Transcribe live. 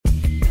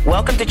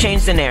Welcome to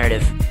Change the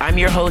Narrative. I'm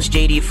your host,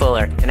 JD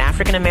Fuller, an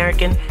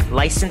African-American,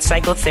 licensed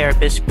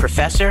psychotherapist,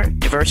 professor,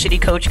 diversity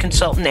coach,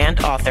 consultant,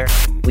 and author.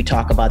 We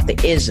talk about the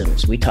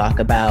isms. We talk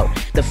about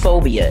the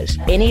phobias,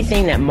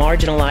 anything that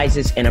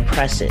marginalizes and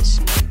oppresses.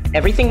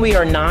 Everything we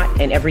are not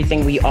and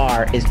everything we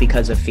are is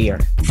because of fear.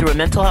 Through a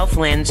mental health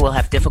lens, we'll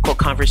have difficult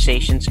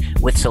conversations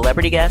with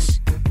celebrity guests,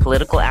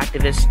 political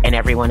activists, and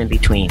everyone in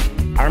between.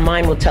 Our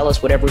mind will tell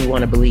us whatever we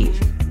want to believe,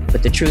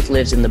 but the truth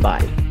lives in the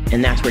body,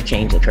 and that's where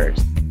change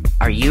occurs.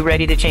 Are you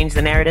ready to change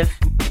the narrative?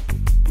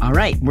 All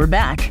right, we're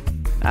back.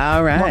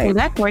 All right. Welcome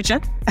back, Portia.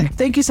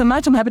 Thank you so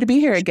much. I'm happy to be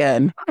here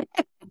again.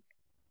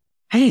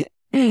 Hey.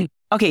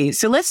 Okay,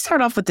 so let's start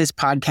off with this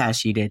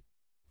podcast you did.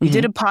 You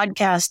did a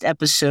podcast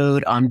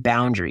episode on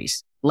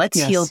boundaries. Let's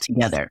heal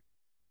together.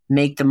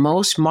 Make the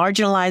most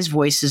marginalized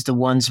voices the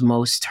ones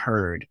most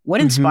heard. What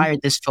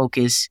inspired this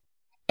focus,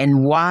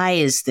 and why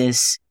is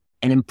this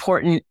an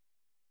important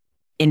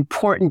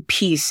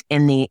piece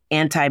in the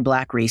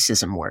anti-Black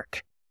racism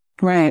work?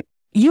 Right.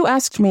 You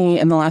asked me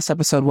in the last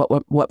episode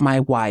what my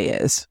why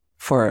is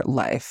for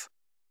life.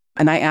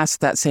 And I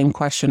asked that same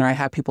question, or I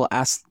have people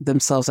ask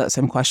themselves that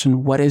same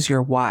question. What is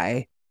your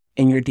why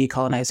in your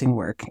decolonizing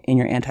work, in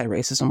your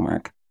anti-racism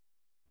work?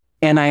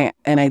 And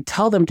I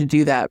tell them to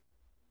do that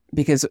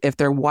because if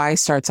their why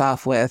starts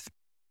off with,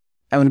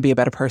 I want to be a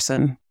better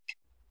person,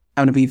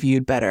 I want to be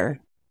viewed better,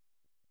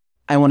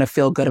 I want to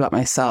feel good about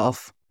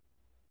myself,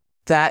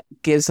 that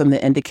gives them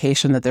the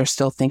indication that they're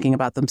still thinking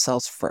about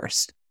themselves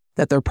first,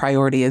 that their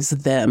priority is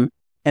them,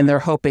 and they're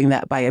hoping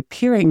that by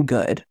appearing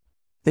good,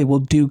 they will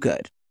do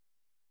good.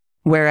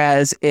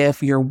 Whereas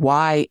if your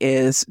why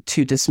is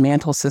to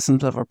dismantle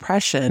systems of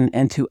oppression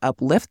and to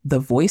uplift the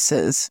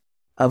voices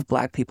of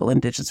Black people,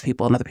 Indigenous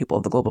people, and other people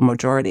of the global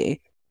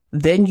majority,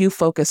 then you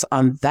focus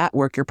on that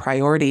work. Your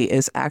priority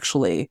is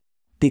actually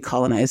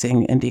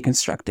decolonizing and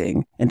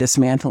deconstructing and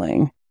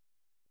dismantling.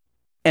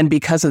 And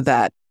because of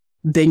that,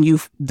 then you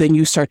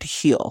start to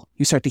heal.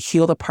 You start to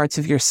heal the parts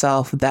of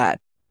yourself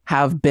that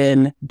have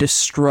been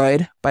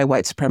destroyed by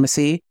white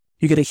supremacy.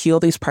 You get to heal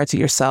these parts of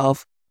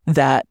yourself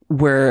that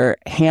were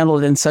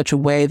handled in such a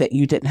way that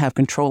you didn't have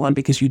control on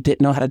because you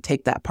didn't know how to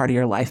take that part of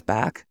your life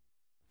back.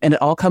 And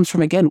it all comes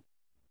from, again,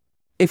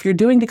 if you're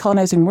doing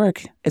decolonizing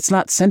work, it's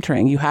not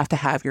centering. You have to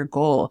have your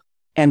goal.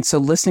 And so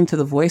listening to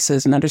the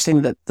voices and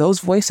understanding that those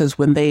voices,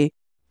 when they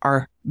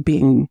are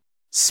being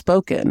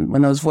spoken,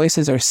 when those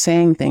voices are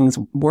saying things,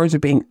 words are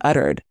being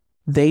uttered,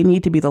 they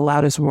need to be the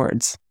loudest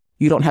words.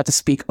 You don't have to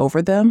speak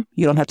over them.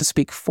 You don't have to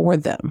speak for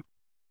them.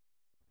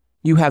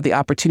 You have the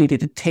opportunity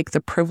to take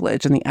the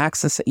privilege and the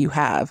access that you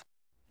have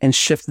and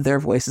shift their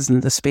voices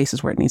into the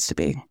spaces where it needs to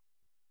be.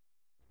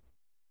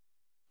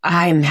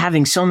 I'm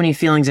having so many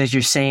feelings as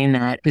you're saying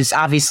that, because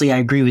obviously I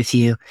agree with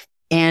you.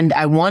 And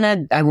I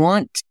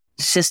want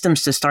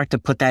systems to start to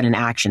put that in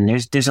action.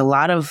 There's a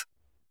lot of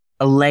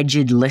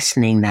alleged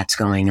listening that's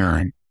going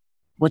on.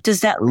 What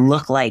does that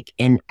look like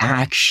in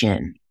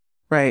action?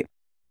 Right.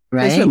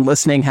 There's been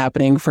listening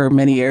happening for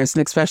many years,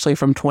 and especially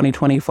from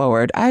 2020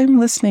 forward. I'm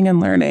listening and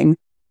learning.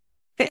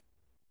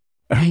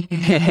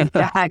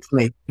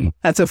 Exactly.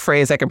 That's a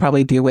phrase I could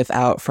probably do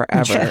without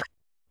forever. Yeah.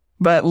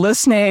 But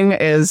listening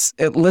is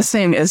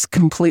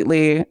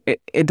completely,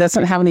 it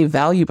doesn't have any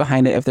value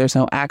behind it if there's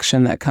no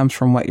action that comes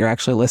from what you're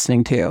actually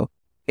listening to.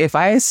 If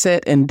I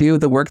sit and do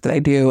the work that I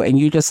do and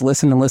you just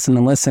listen and listen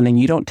and listen and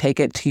you don't take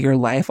it to your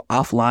life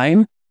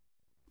offline,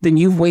 then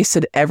you've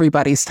wasted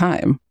everybody's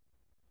time.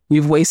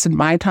 You've wasted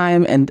my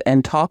time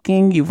and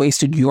talking. You've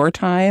wasted your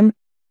time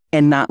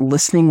and not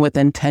listening with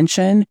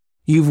intention.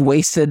 You've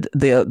wasted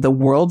the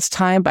world's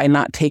time by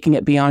not taking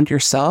it beyond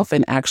yourself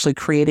and actually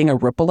creating a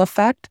ripple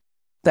effect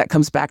that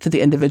comes back to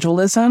the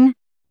individualism.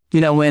 You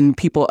know, when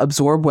people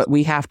absorb what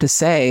we have to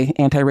say,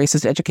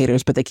 anti-racist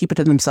educators, but they keep it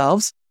to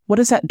themselves, what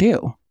does that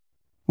do?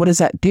 What does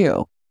that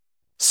do?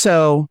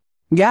 So,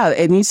 yeah,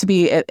 it needs to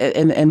be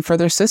in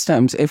further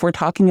systems. If we're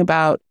talking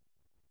about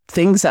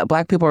things that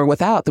Black people are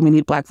without, then we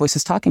need Black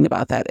voices talking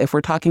about that. If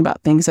we're talking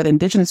about things that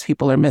Indigenous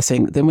people are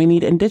missing, then we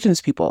need Indigenous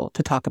people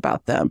to talk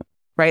about them,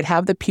 right?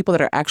 Have the people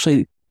that are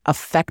actually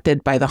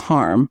affected by the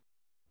harm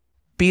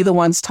be the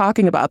ones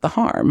talking about the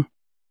harm.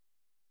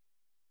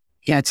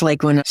 Yeah, it's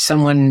like when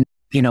someone,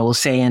 will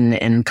say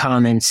in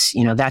comments,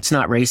 that's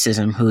not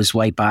racism, who's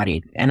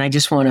white-bodied. And I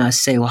just want to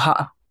say,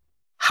 well,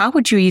 how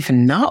would you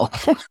even know?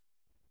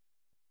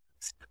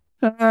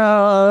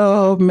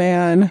 Oh,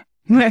 man.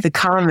 The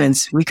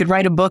comments. We could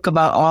write a book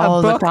about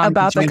all the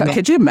comments.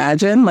 Could you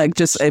imagine? Like,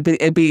 just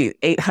it'd be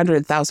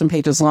 800,000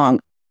 pages long.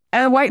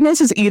 And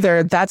whiteness is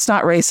either that's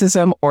not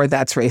racism or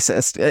that's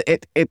racist.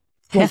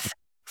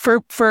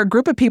 For a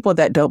group of people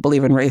that don't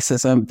believe in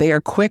racism, they are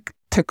quick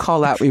to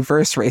call out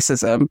reverse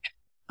racism.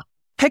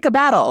 Pick a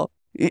battle.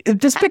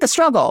 Just pick a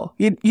struggle.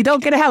 You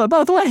don't get to have it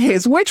both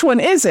ways. Which one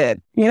is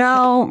it?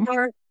 So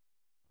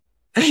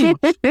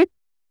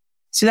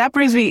that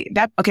brings me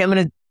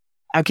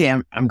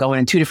I'm going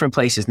in two different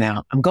places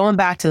now. I'm going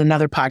back to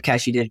another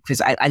podcast you did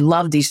because I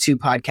love these two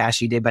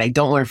podcasts you did, but I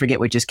don't want to forget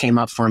what just came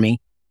up for me.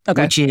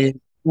 Okay. Which is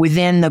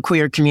within the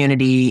queer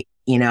community,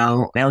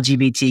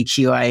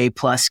 LGBTQIA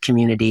plus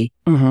community,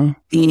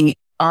 the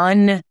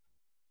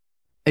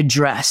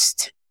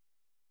unaddressed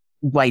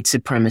white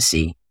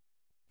supremacy.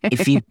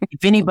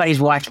 If anybody's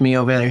watched me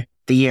over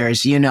the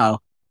years,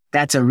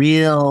 that's a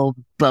real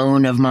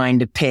bone of mine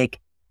to pick,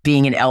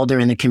 being an elder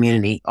in the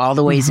community, all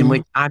the ways in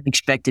which I'm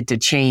expected to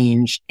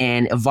change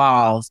and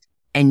evolve.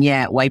 And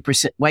yet white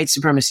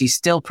supremacy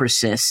still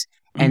persists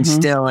and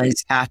still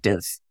is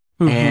active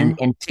and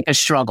a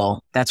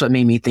struggle. That's what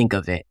made me think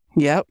of it.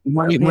 Yep.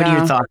 What are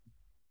your thoughts?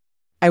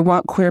 I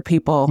want queer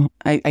people,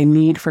 I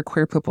need for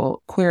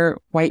queer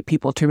white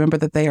people to remember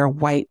that they are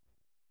white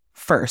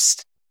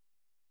first.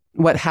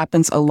 What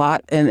happens a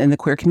lot in the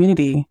queer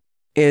community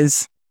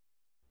is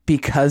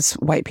because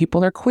white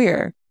people are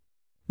queer,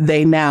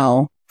 they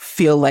now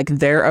feel like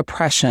their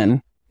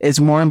oppression is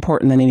more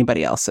important than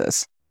anybody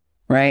else's,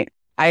 right?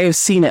 I have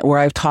seen it where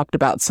I've talked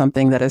about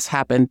something that has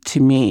happened to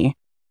me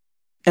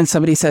and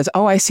somebody says,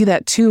 oh, I see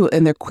that too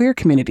in their queer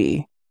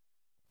community.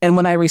 And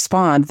when I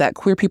respond that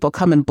queer people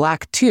come in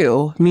Black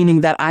too,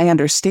 meaning that I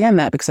understand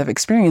that because I've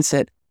experienced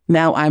it,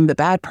 now I'm the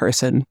bad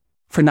person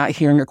for not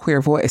hearing a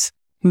queer voice,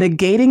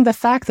 negating the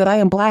fact that I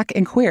am Black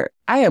and queer.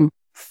 I am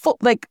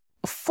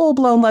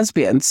full-blown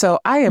lesbian, so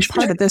I am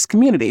part of this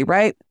community,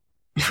 right?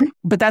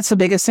 But that's the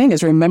biggest thing,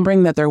 is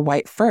remembering that they're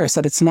white first,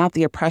 that it's not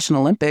the oppression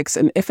Olympics.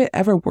 And if it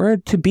ever were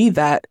to be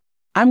that,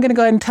 I'm going to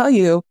go ahead and tell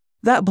you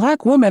that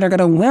Black women are going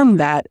to win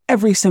that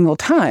every single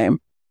time.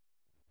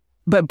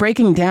 But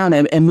breaking down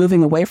and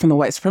moving away from the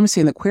white supremacy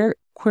in the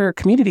queer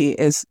community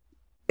it's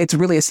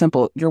really as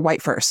simple. You're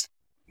white first.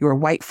 You're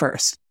white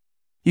first.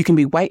 You can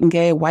be white and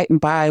gay, white and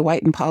bi,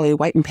 white and poly,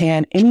 white and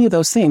pan, any of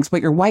those things,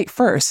 but you're white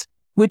first,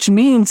 which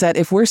means that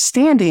if we're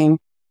standing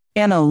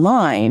in a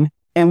line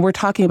and we're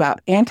talking about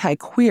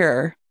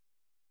anti-queer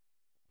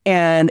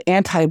and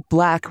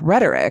anti-Black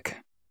rhetoric,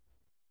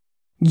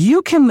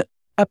 you can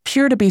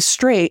appear to be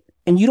straight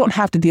and you don't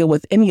have to deal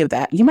with any of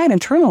that. You might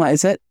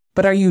internalize it,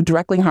 but are you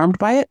directly harmed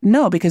by it?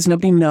 No, because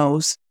nobody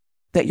knows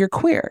that you're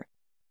queer.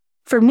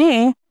 For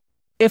me,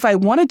 if I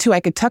wanted to, I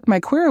could tuck my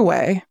queer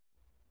away,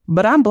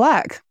 but I'm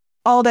Black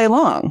all day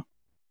long.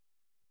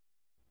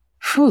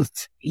 Whew.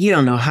 You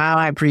don't know how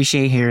I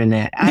appreciate hearing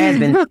that. I have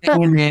been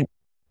saying that.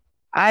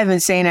 I've been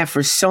saying that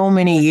for so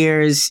many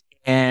years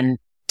and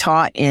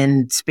taught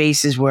in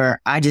spaces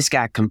where I just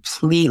got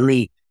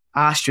completely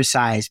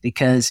ostracized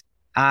because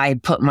I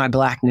put my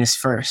Blackness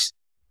first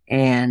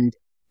and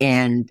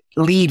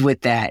lead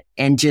with that,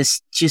 and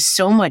just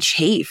so much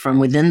hate from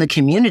within the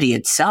community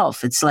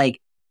itself. It's like,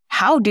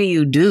 how do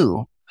you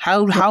do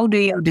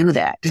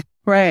that?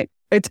 Right.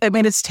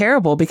 It's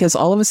terrible because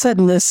all of a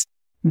sudden this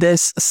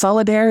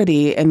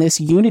solidarity and this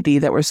unity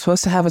that we're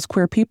supposed to have as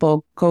queer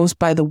people goes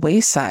by the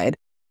wayside.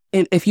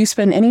 If you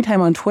spend any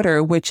time on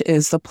Twitter, which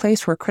is the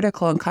place where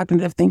critical and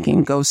cognitive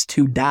thinking goes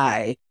to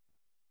die,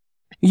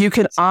 you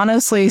can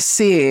honestly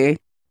see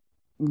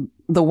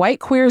the white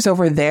queers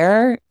over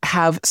there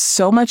have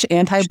so much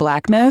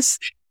anti-Blackness.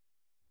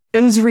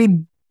 It is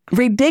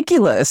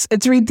ridiculous.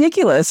 It's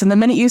ridiculous. And the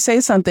minute you say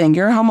something,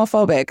 you're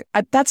homophobic.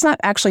 That's not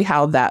actually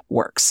how that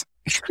works.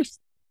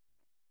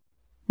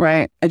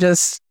 Right.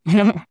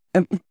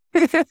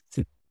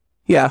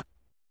 Yeah.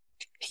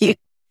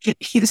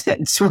 He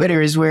said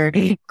Twitter is where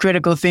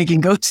critical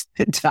thinking goes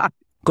to die.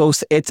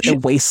 It's a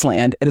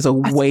wasteland. It is a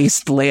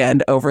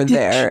wasteland over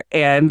there.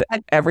 And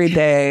every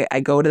day I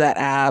go to that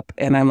app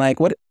and I'm like,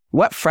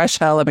 what fresh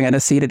hell am I going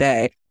to see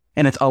today?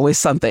 And it's always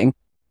something.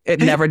 It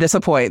never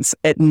disappoints.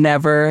 It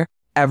never,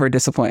 ever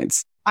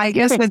disappoints. I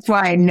guess that's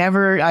why I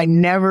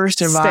never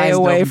survived. Stay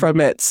away from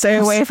it. Stay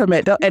away from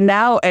it. And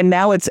now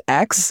it's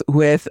X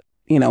with,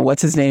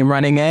 what's his name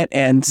running it.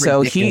 And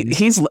so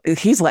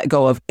he's let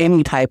go of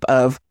any type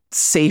of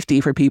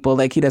safety for people.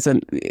 Like, he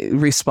doesn't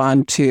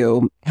respond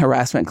to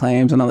harassment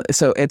claims and all that.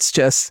 So it's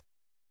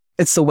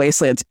the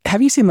wasteland.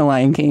 Have you seen The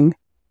Lion King?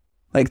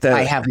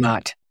 I have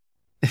not.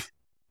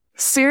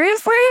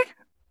 Seriously?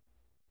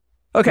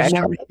 Okay.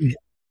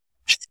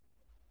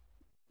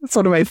 It's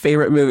one of my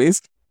favorite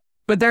movies.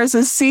 But there's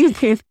a scene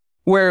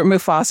where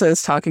Mufasa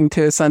is talking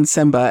to his son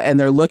Simba, and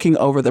they're looking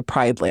over the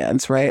Pride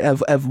Lands, right,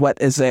 of what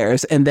is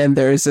theirs. And then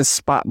there's this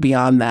spot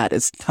beyond that.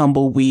 It's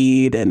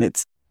tumbleweed and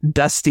it's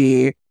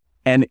dusty.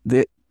 And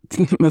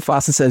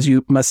Mufasa says,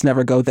 you must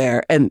never go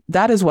there. And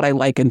that is what I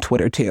like in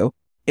Twitter too,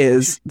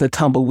 is the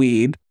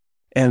tumbleweed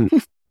and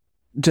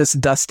just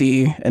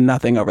dusty and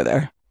nothing over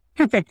there.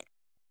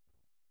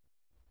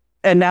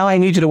 And now I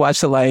need you to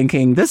watch The Lion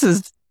King.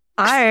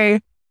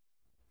 I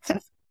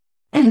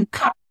am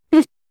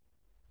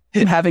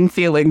having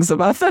feelings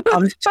about that.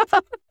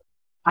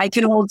 I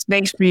can hold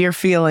space for your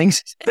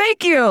feelings.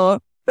 Thank you.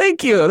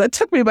 That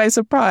took me by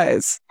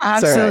surprise.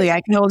 Absolutely. Right.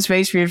 I can hold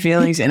space for your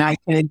feelings, and I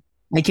can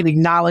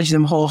acknowledge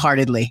them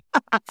wholeheartedly.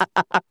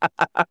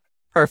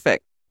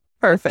 Perfect.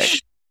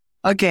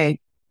 Okay.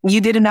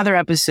 You did another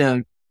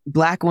episode.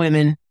 Black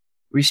women,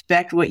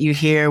 respect what you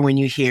hear when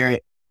you hear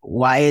it.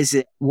 Why is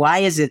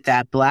it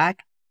that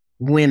Black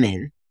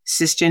women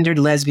cisgendered,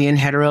 lesbian,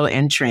 hetero,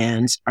 and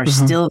trans are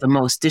still the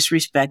most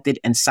disrespected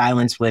and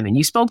silenced women.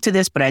 You spoke to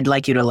this, but I'd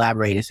like you to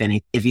elaborate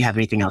if you have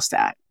anything else to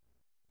add.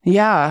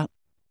 Yeah.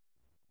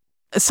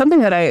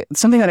 Something that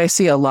I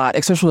see a lot,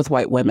 especially with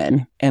white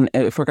women, and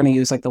if we're going to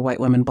use like the white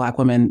women, black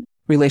women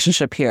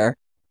relationship here,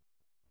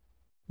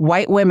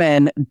 white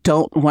women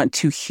don't want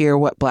to hear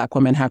what black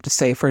women have to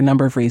say for a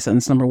number of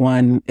reasons. Number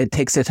one, it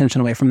takes the attention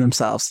away from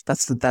themselves.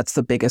 That's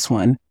the biggest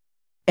one.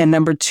 And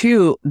number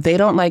two, they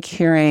don't like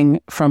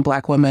hearing from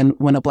black women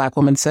when a black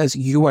woman says,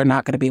 you are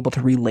not going to be able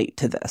to relate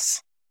to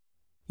this.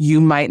 You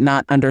might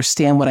not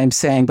understand what I'm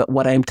saying, but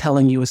what I'm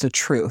telling you is the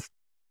truth.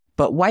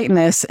 But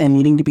whiteness and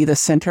needing to be the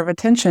center of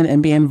attention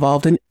and be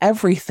involved in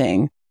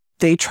everything,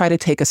 they try to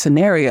take a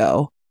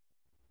scenario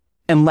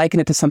and liken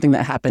it to something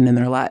that happened in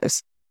their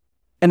lives.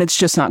 And it's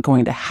just not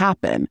going to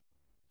happen.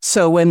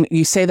 So when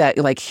you say that,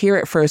 like, hear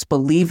it first,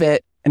 believe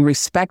it, and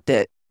respect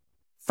it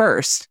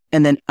first,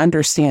 and then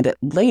understand it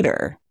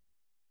later,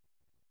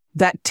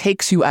 that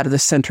takes you out of the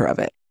center of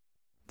it.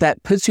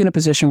 That puts you in a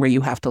position where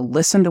you have to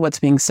listen to what's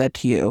being said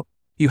to you.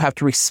 You have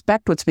to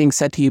respect what's being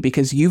said to you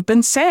because you've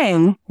been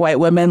saying, white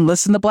women,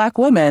 listen to black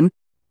women.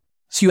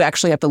 So you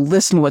actually have to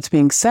listen to what's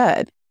being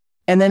said.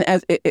 And then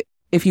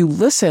if you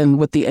listen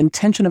with the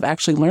intention of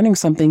actually learning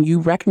something, you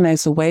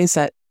recognize the ways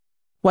that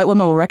white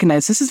women will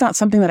recognize this is not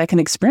something that I can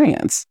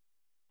experience.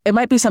 It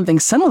might be something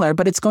similar,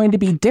 but it's going to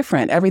be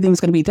different. Everything's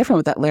going to be different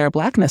with that layer of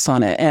blackness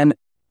on it.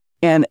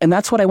 And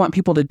that's what I want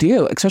people to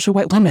do, especially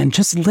white women.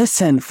 Just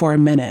listen for a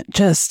minute.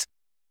 Just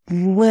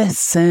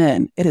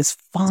listen. It is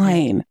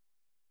fine.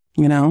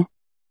 You know?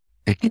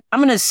 I'm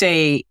going to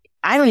say,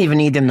 I don't even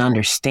need them to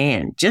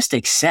understand. Just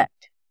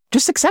accept.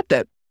 Just accept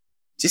it.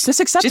 Just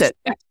accept it.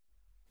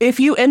 If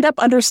you end up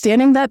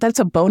understanding that, that's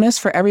a bonus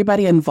for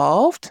everybody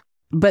involved.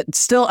 But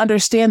still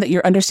understand that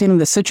you're understanding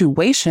the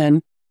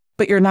situation,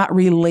 but you're not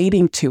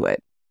relating to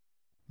it.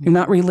 You're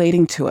not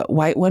relating to it.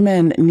 White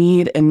women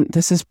need, and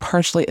this is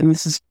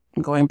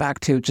going back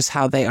to just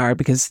how they are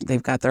because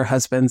they've got their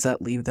husbands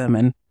that leave them,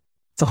 and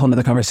it's a whole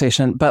nother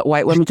conversation. But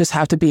white women just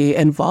have to be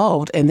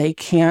involved, and they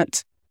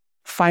can't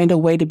find a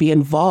way to be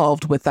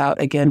involved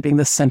without, again, being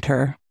the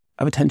center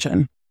of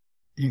attention.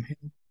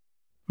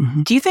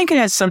 Do you think it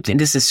has something,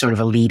 this is sort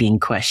of a leading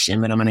question,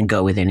 but I'm going to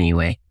go with it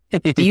anyway.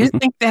 Do you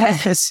think that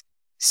has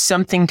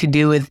something to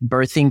do with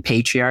birthing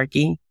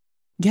patriarchy?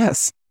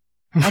 Yes,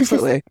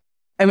 absolutely.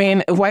 I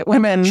mean, white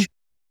women,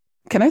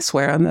 can I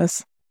swear on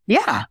this?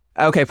 Yeah.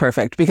 Okay,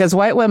 perfect. Because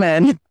white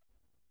women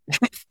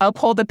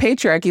uphold the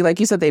patriarchy. Like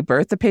you said, they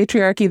birth the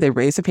patriarchy, they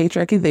raise the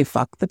patriarchy, they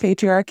fuck the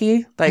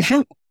patriarchy. Like,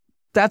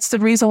 that's the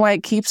reason why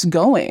it keeps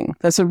going.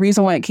 That's the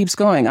reason why it keeps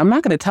going. I'm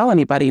not going to tell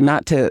anybody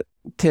not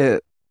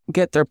to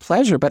get their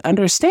pleasure, but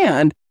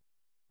understand,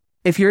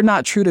 if you're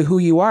not true to who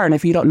you are, and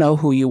if you don't know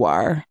who you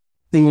are,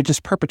 then you're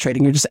just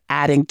perpetrating, you're just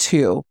adding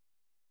to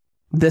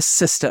this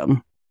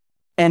system.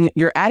 And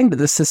you're adding to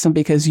this system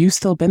because you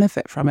still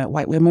benefit from it.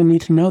 White women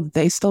need to know that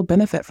they still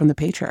benefit from the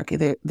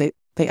patriarchy.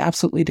 They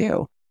absolutely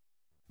do.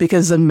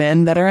 Because the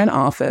men that are in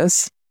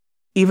office,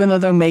 even though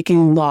they're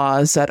making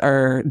laws that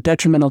are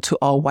detrimental to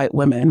all white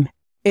women,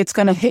 it's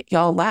going to hit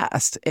y'all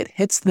last. It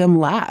hits them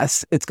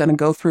last. It's going to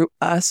go through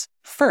us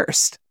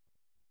first.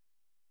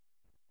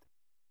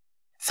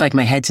 It's like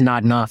my head's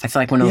nodding off. I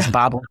feel like one of those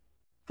bobble.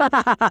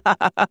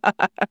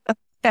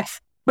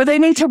 Yes. But they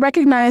need to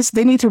recognize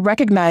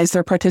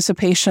their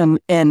participation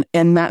in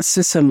that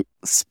system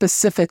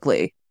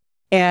specifically.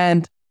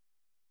 And,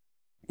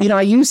 you know,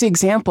 I use the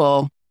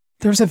example,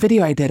 there was a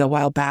video I did a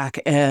while back,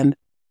 and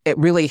it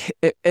really,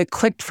 it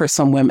clicked for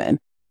some women.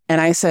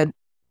 And I said,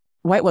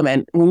 white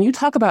women, when you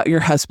talk about your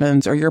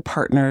husbands or your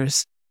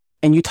partners,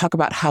 and you talk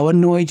about how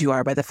annoyed you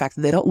are by the fact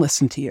that they don't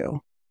listen to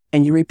you,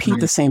 and you repeat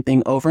the same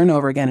thing over and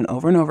over again and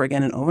over and over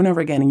again and over and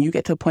over again, and you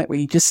get to a point where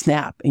you just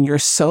snap and you're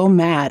so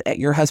mad at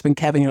your husband,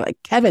 Kevin, you're like,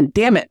 Kevin,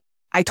 damn it,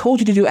 I told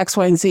you to do X,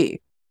 Y, and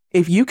Z.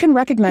 If you can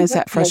recognize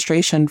that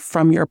frustration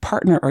from your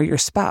partner or your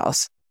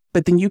spouse,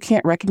 but then you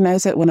can't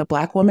recognize it when a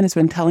black woman has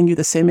been telling you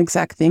the same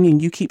exact thing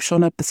and you keep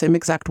showing up the same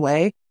exact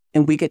way,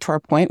 and we get to our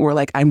point where we're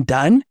like, I'm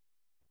done.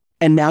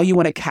 And now you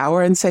want to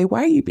cower and say, why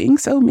are you being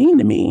so mean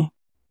to me?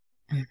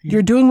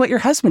 You're doing what your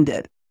husband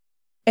did.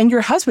 And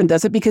your husband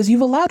does it because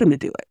you've allowed him to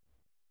do it.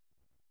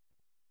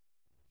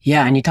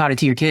 Yeah, and you taught it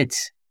to your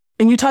kids.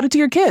 And you taught it to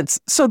your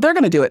kids. So they're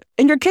going to do it.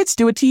 And your kids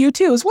do it to you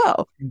too as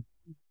well.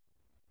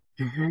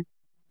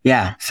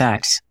 Yeah,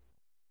 facts.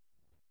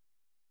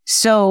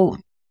 So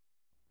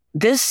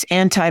this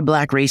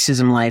anti-Black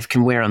racism life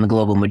can wear on the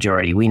global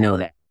majority. We know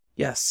that.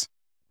 Yes.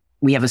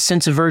 We have a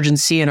sense of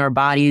urgency in our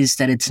bodies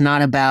that it's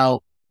not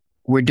about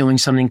we're doing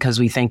something because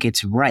we think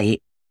it's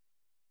right.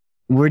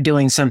 We're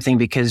doing something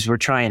because we're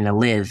trying to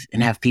live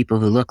and have people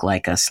who look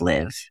like us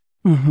live.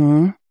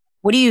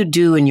 What do you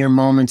do in your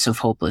moments of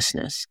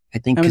hopelessness? I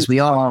think because we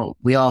all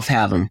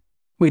have them.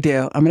 We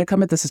do. I'm going to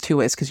come at this as two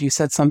ways because you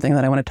said something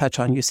that I want to touch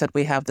on. You said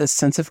we have this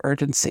sense of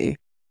urgency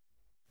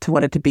to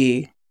want it to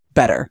be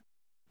better,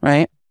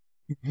 right?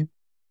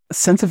 A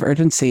sense of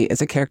urgency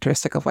is a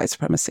characteristic of white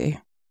supremacy.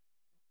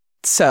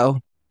 So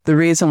The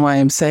reason why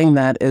I'm saying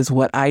that is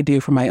what I do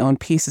for my own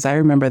peace is I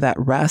remember that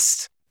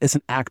rest is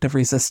an act of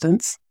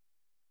resistance.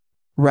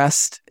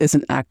 Rest is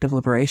an act of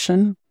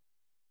liberation.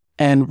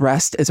 And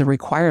rest is a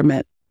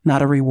requirement,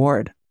 not a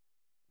reward.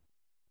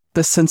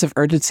 The sense of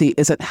urgency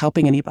isn't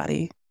helping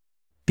anybody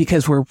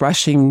because we're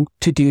rushing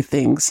to do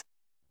things.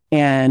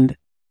 And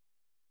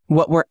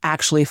what we're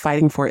actually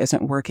fighting for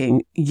isn't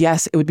working.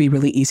 Yes, it would be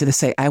really easy to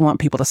say, I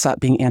want people to stop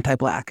being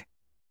anti-Black.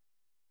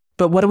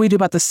 But what do we do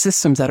about the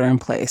systems that are in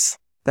place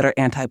that are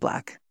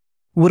anti-Black?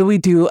 What do we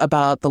do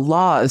about the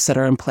laws that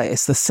are in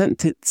place, the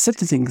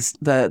sentencing,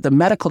 the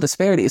medical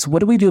disparities? What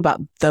do we do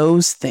about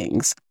those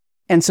things?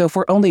 And so if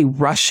we're only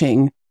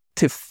rushing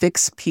to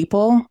fix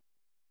people,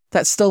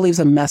 that still leaves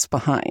a mess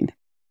behind.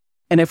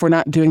 And if we're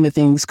not doing the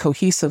things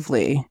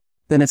cohesively,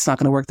 then it's not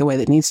going to work the way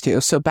that it needs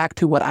to. So back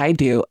to what I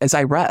do is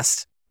I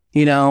rest.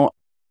 You know,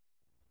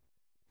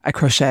 I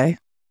crochet.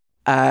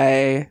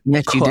 Yes,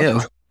 cook. you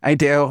do. I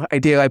do.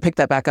 I picked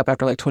that back up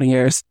after like 20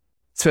 years.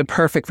 It's been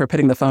perfect for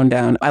putting the phone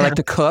down. I like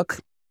to cook.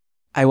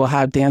 I will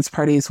have dance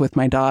parties with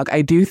my dog.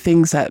 I do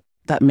things that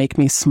make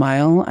me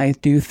smile. I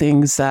do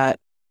things that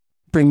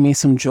bring me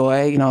some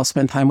joy. You know, I'll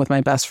spend time with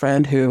my best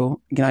friend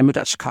who, you know, I moved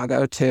out to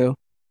Chicago to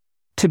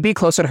be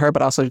closer to her,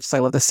 but also just I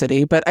love the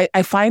city. But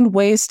I find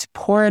ways to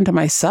pour into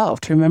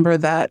myself, to remember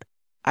that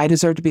I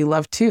deserve to be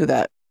loved too,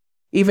 that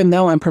even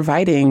though I'm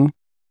providing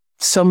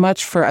so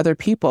much for other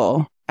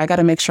people, I got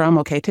to make sure I'm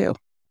okay too.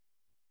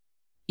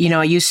 You know,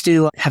 I used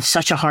to have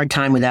such a hard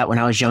time with that when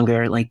I was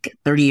younger, like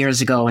 30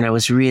 years ago, when I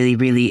was really,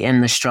 really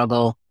in the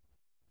struggle,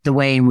 the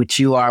way in which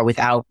you are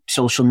without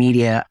social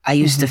media. I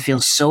used to feel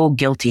so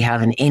guilty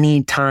having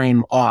any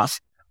time off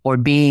or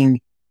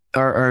being,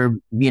 or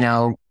you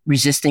know,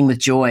 resisting with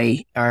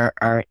joy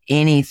or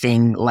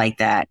anything like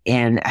that.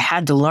 And I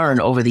had to learn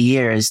over the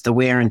years, the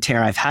wear and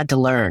tear, I've had to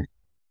learn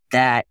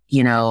that,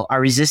 you know,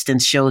 our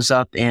resistance shows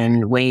up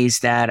in ways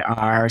that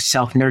are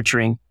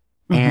self-nurturing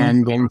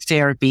and in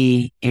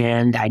therapy.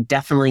 And I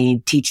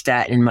definitely teach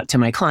that to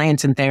my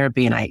clients in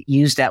therapy. And I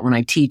use that when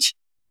I teach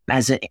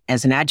as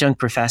an adjunct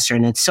professor.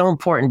 And it's so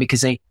important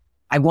because I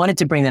wanted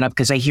to bring that up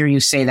because I hear you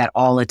say that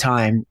all the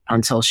time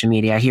on social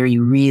media. I hear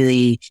you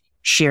really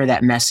share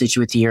that message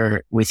with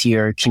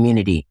your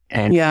community.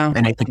 And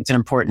I think it's an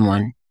important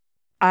one.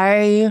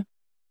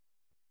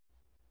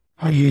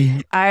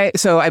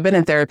 So I've been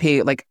in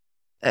therapy, like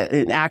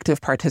an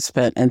active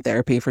participant in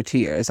therapy for 2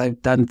 years.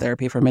 I've done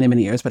therapy for many,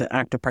 many years, but an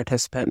active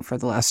participant for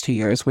the last 2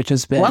 years, which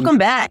has been... Welcome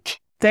back.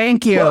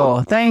 Thank you.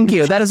 Whoa. Thank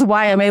you. That is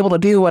why I'm able to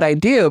do what I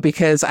do,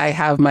 because I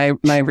have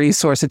my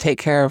resource to take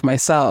care of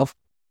myself.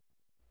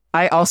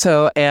 I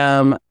also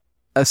am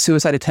a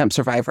suicide attempt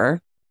survivor.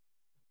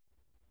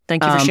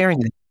 Thank you for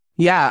sharing that.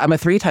 Yeah, I'm a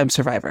 3-time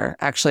survivor.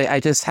 Actually,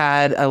 I just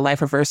had a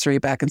life anniversary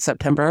back in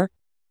September,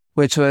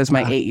 which was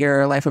my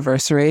 8-year life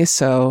anniversary.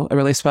 So a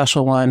really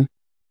special one.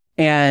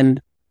 And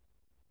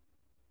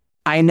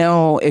I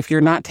know if you're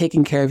not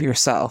taking care of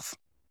yourself,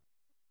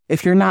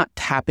 if you're not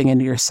tapping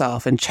into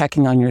yourself and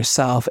checking on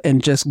yourself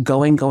and just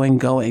going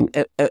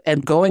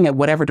at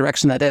whatever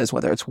direction that is,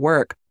 whether it's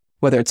work,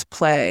 whether it's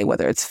play,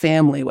 whether it's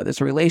family, whether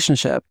it's a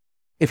relationship,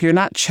 if you're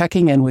not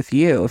checking in with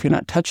you, if you're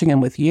not touching in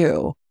with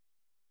you,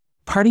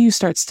 part of you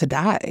starts to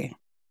die.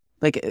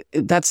 Like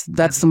that's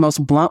the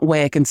most blunt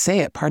way I can say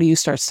it. Part of you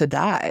starts to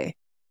die.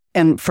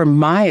 And from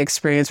my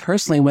experience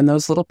personally, when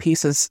those little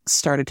pieces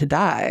started to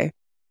die,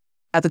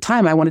 at the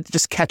time I wanted to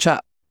just catch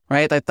up,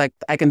 right? Like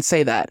I can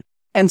say that.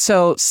 And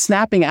so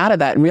snapping out of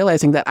that and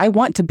realizing that I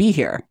want to be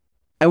here.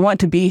 I want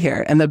to be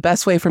here. And the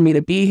best way for me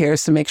to be here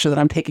is to make sure that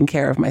I'm taking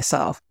care of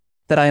myself,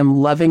 that I am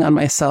loving on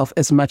myself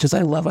as much as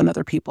I love on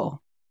other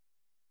people.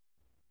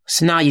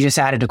 So now you just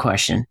added a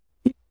question.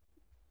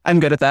 I'm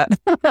good at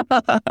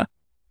that.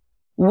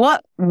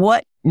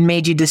 What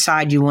made you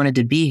decide you wanted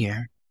to be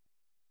here?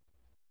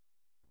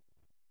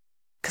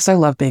 Because I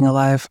love being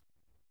alive.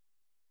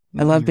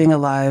 I love being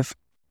alive.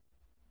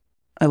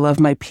 I love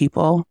my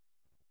people.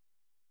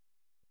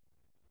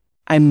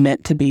 I'm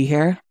meant to be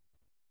here.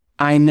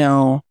 I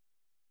know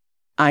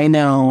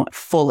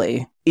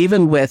fully,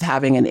 even with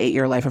having an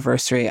 8-year life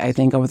anniversary, I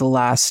think over the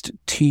last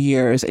 2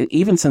 years,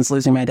 even since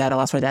losing my dad, I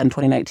lost my dad in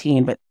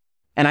 2019,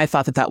 and I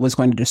thought that was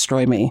going to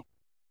destroy me.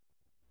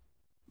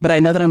 But I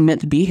know that I'm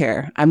meant to be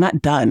here. I'm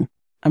not done.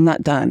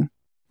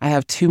 I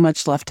have too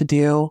much left to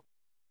do.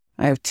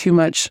 I have too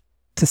much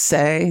to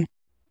say.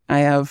 I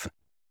have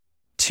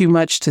too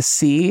much to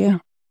see.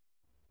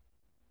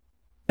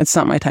 It's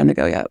not my time to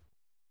go yet.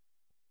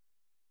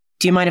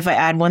 Do you mind if I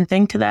add one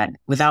thing to that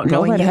without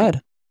knowing Go right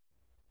ahead.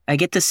 I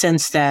get the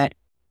sense that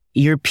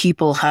your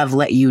people have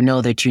let you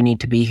know that you need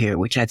to be here,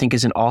 which I think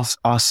is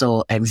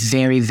also a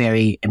very,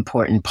 very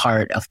important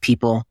part of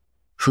people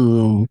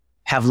who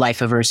have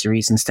life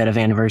anniversaries instead of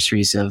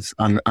anniversaries of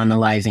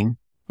unaliving.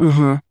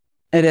 Mm-hmm.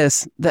 It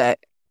is that.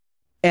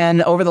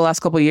 And over the last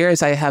couple of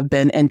years, I have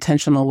been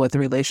intentional with the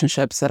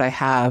relationships that I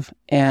have.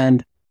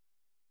 And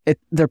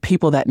they're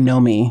people that know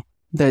me.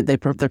 They're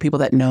people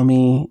that know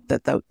me,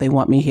 that they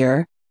want me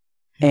here.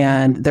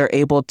 And they're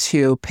able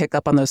to pick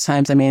up on those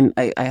times. I mean,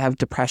 I have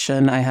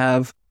depression. I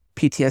have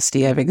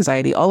PTSD, I have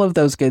anxiety, all of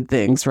those good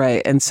things,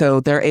 right? And so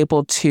they're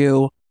able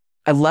to,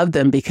 I love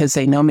them because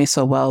they know me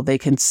so well. They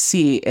can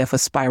see if a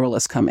spiral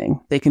is coming.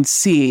 They can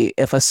see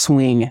if a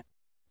swing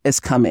is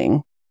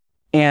coming.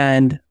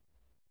 And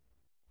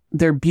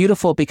they're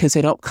beautiful because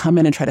they don't come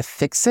in and try to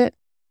fix it,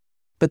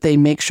 but they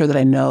make sure that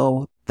I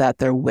know that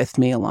they're with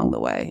me along the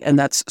way. And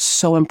that's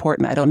so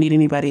important. I don't need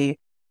anybody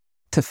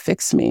to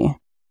fix me,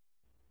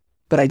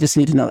 but I just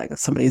need to know that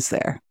somebody's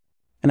there.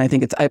 And I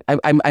think it's,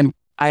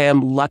 I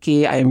am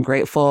lucky. I am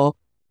grateful.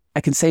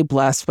 I can say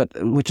blessed, but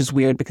which is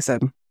weird because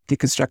I'm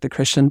deconstructed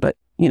Christian, but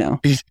you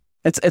know,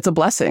 it's a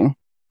blessing.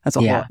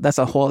 That's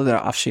a whole other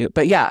offshoot.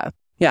 But yeah,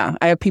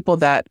 I have people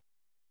that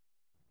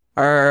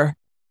are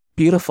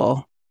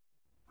beautiful.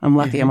 I'm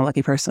lucky. I'm a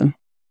lucky person.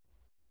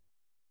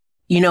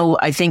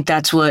 I think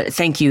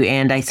thank you.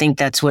 And I think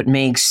that's what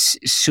makes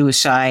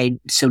suicide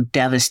so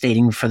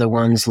devastating for the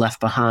ones left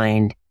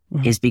behind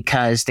is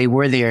because they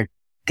were there.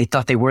 They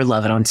thought they were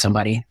loving on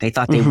somebody. They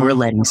thought they were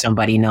letting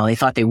somebody know. They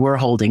thought they were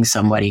holding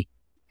somebody.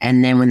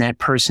 And then when that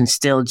person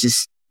still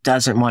just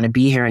doesn't want to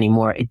be here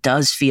anymore, it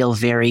does feel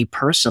very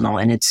personal.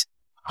 And it's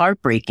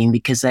heartbreaking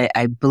because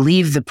I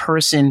believe the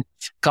person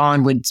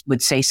gone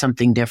would say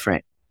something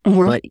different.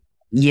 But,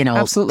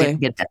 absolutely.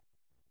 Get that.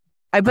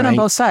 I've been on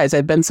both sides.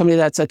 I've been somebody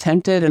that's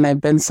attempted, and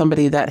I've been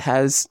somebody that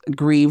has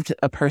grieved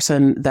a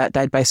person that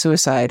died by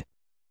suicide.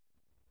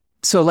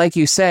 So like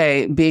you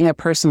say, being a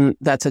person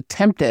that's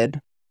attempted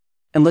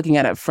and looking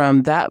at it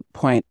from that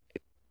point,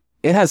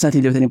 it has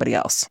nothing to do with anybody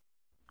else,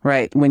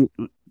 right? When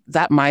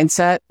that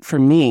mindset for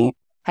me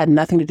had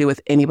nothing to do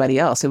with anybody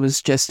else. It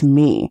was just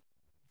me.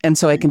 And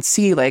so I can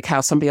see like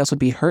how somebody else would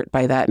be hurt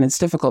by that. And it's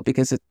difficult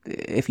because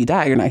if you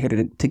die, you're not here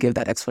to give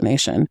that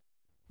explanation.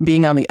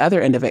 Being on the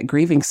other end of it,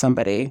 grieving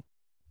somebody,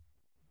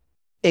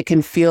 it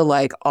can feel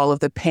like all of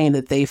the pain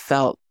that they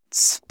felt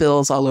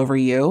spills all over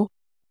you.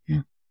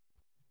 Yeah.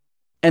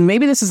 And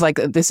maybe this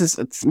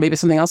is maybe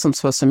something else I'm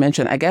supposed to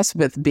mention. I guess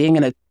with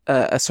being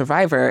a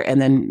survivor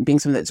and then being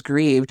someone that's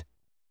grieved,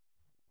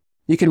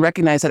 you can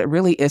recognize that it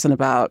really isn't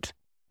about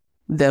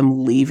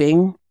them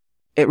leaving.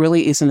 It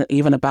really isn't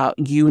even about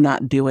you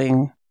not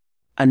doing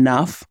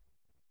enough.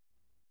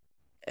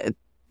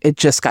 It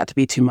just got to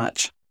be too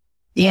much.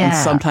 Yeah. And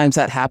sometimes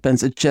that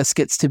happens. It just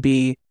gets to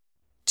be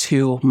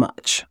too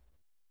much.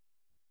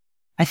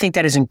 I think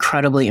that is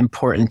incredibly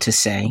important to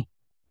say.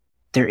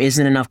 There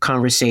isn't enough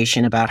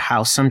conversation about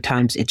how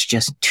sometimes it's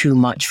just too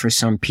much for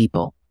some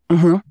people.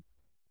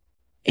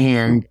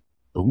 And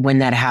when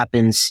that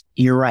happens,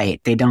 you're right.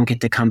 They don't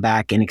get to come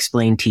back and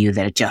explain to you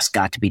that it just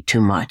got to be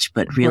too much.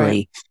 But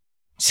really,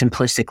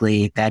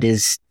 simplistically,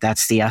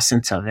 that's the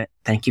essence of it.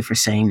 Thank you for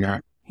saying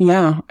that.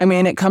 Yeah. I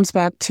mean, it comes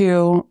back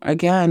to,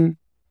 again,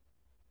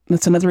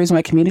 that's another reason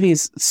why community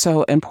is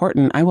so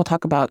important. I will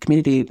talk about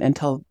community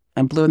until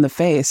I'm blue in the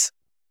face,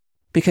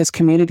 because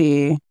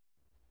community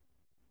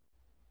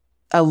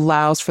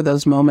allows for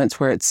those moments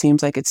where it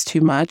seems like it's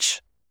too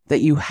much, that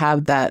you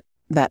have that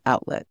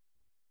outlet.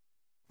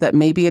 That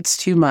maybe it's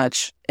too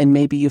much and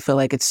maybe you feel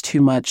like it's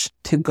too much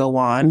to go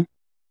on.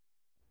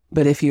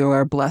 But if you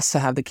are blessed to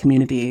have the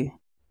community,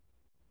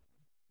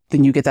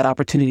 then you get that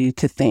opportunity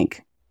to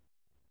think,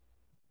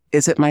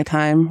 is it my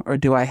time or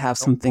do I have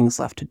some things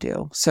left to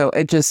do? So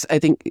I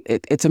think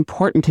it's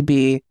important to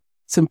be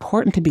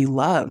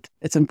loved.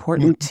 It's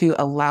important to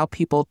allow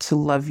people to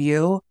love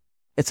you.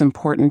 It's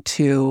important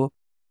to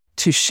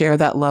share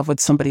that love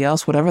with somebody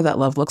else, whatever that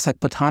love looks like,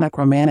 platonic,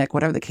 romantic,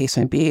 whatever the case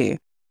may be.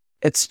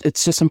 It's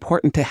just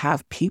important to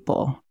have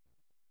people.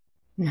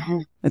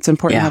 It's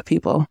important to have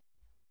people.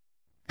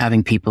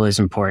 Having people is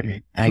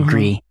important. I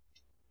agree.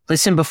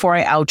 Listen, before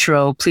I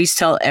outro, please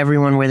tell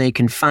everyone where they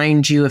can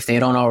find you if they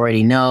don't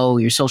already know,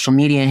 your social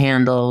media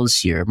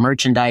handles, your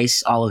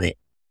merchandise, all of it.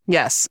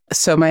 Yes.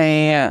 So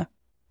my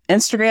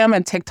Instagram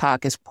and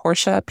TikTok is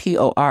Portia,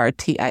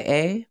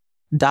 Portia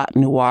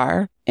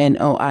 .noir,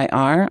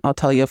 Noir. I'll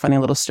tell you a funny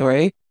little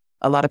story.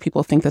 A lot of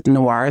people think that the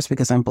noir is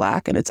because I'm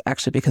Black, and it's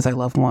actually because I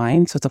love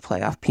wine. So it's a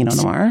play off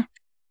Pinot Noir.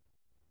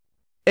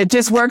 It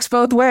just works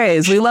both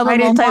ways. We love a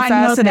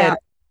multifaceted.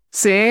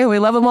 See, we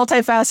love a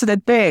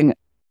multifaceted thing.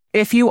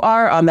 If you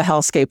are on the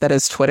hellscape that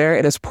is Twitter,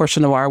 it is Portia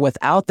Noir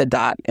without the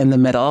dot in the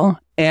middle.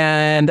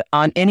 And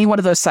on any one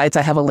of those sites,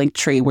 I have a link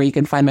tree where you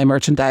can find my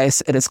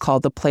merchandise. It is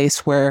called The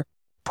Place Where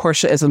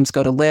Portia-isms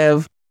Go to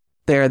Live.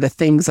 There are the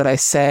things that I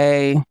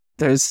say.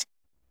 There's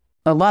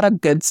a lot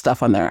of good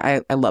stuff on there.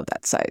 I love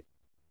that site.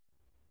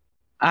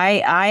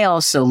 I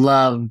also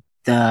love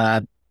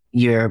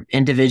your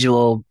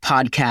individual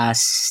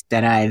podcasts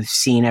that I've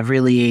seen. I've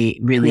really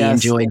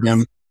enjoyed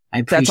them. I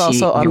appreciate. That's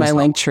also on my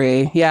link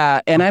tree. Yeah.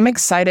 And I'm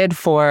excited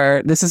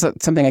for, this is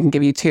something I can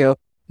give you too.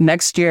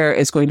 Next year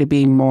is going to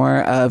be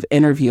more of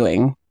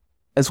interviewing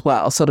as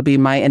well. So it'll be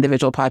my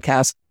individual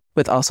podcast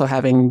with also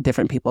having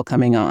different people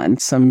coming on.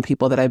 Some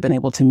people that I've been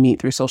able to meet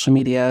through social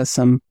media,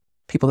 some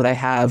people that I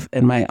have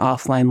in my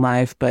offline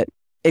life, but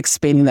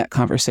expanding that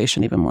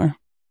conversation even more.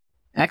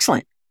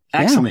 Excellent.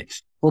 Yeah.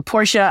 Well,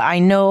 Portia, I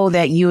know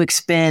that you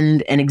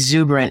expend an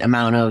exuberant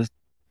amount of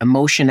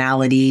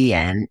emotionality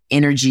and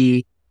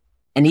energy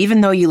And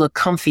even though you look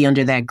comfy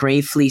under that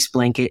gray fleece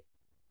blanket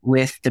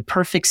with the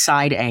perfect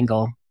side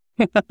angle,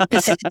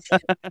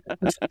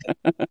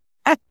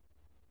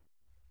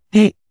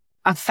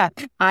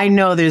 I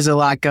know there's a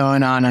lot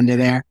going on under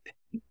there.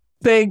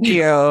 Thank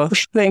you.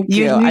 Thank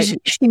you.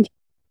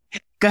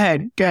 Go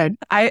ahead.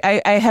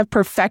 I have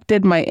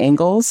perfected my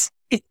angles,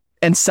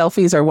 and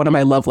selfies are one of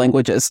my love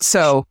languages.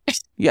 So,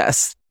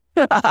 yes.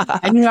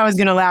 I knew I was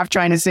going to laugh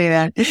trying to say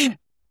that.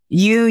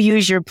 You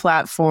use your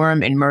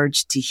platform and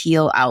merge to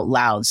heal out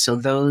loud. So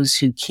those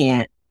who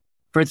can't,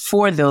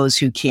 for those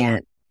who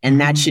can't, and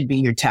that should be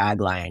your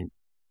tagline.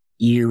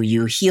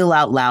 You heal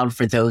out loud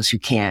for those who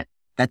can't.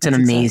 That's an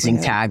amazing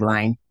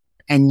tagline,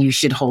 and you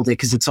should hold it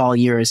because it's all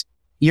yours.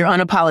 You're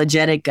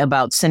unapologetic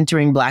about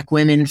centering Black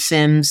women,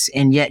 femmes,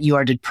 and yet you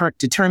are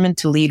determined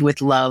to lead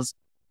with love.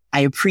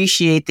 I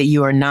appreciate that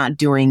you are not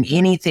doing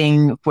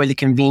anything for the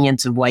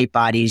convenience of white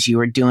bodies. You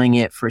are doing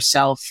it for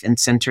self and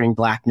centering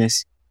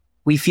Blackness.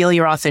 We feel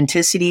your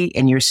authenticity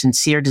and your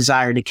sincere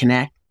desire to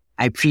connect.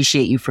 I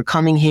appreciate you for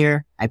coming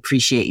here. I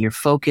appreciate your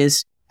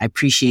focus. I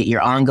appreciate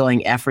your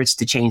ongoing efforts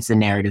to change the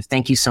narrative.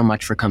 Thank you so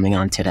much for coming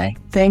on today.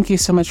 Thank you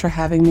so much for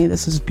having me.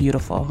 This is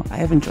beautiful. I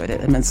have enjoyed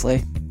it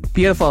immensely.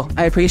 Beautiful.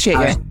 I appreciate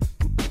you.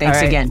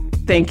 Thanks again.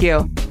 Thank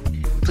you.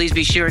 Please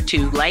be sure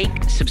to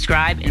like,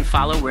 subscribe, and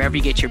follow wherever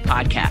you get your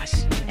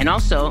podcasts. And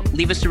also,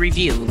 leave us a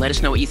review. Let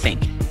us know what you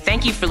think.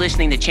 Thank you for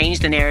listening to Change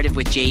the Narrative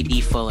with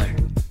J.D. Fuller.